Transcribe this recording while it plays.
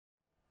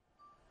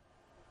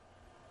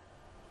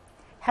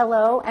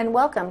Hello and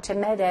welcome to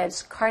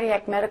MedEd's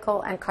Cardiac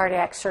Medical and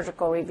Cardiac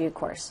Surgical Review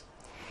course.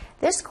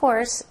 This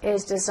course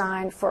is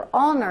designed for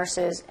all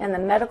nurses in the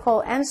medical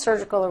and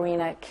surgical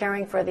arena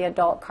caring for the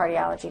adult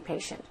cardiology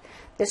patient.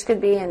 This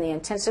could be in the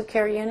intensive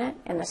care unit,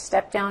 in the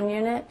step-down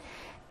unit,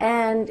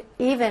 and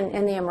even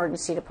in the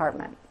emergency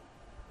department.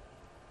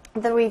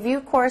 The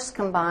review course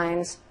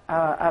combines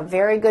a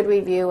very good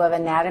review of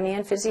anatomy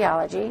and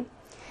physiology,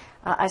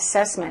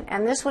 assessment,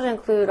 and this would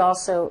include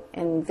also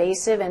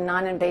invasive and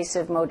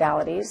non-invasive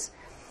modalities,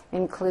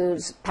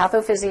 includes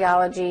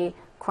pathophysiology,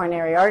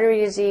 coronary artery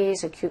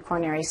disease, acute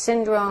coronary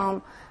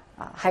syndrome,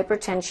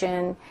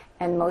 hypertension,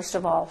 and most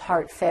of all,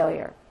 heart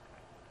failure.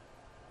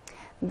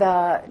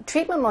 The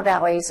treatment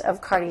modalities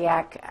of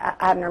cardiac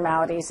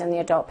abnormalities in the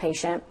adult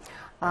patient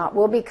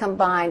will be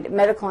combined,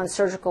 medical and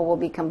surgical will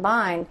be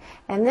combined,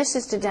 and this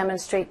is to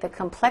demonstrate the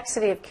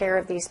complexity of care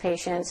of these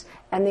patients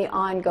and the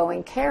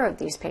ongoing care of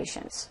these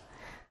patients.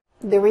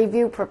 The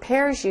review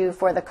prepares you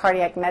for the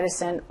cardiac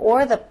medicine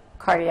or the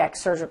cardiac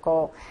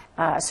surgical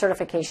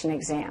certification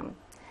exam.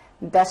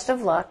 Best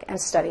of luck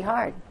and study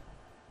hard.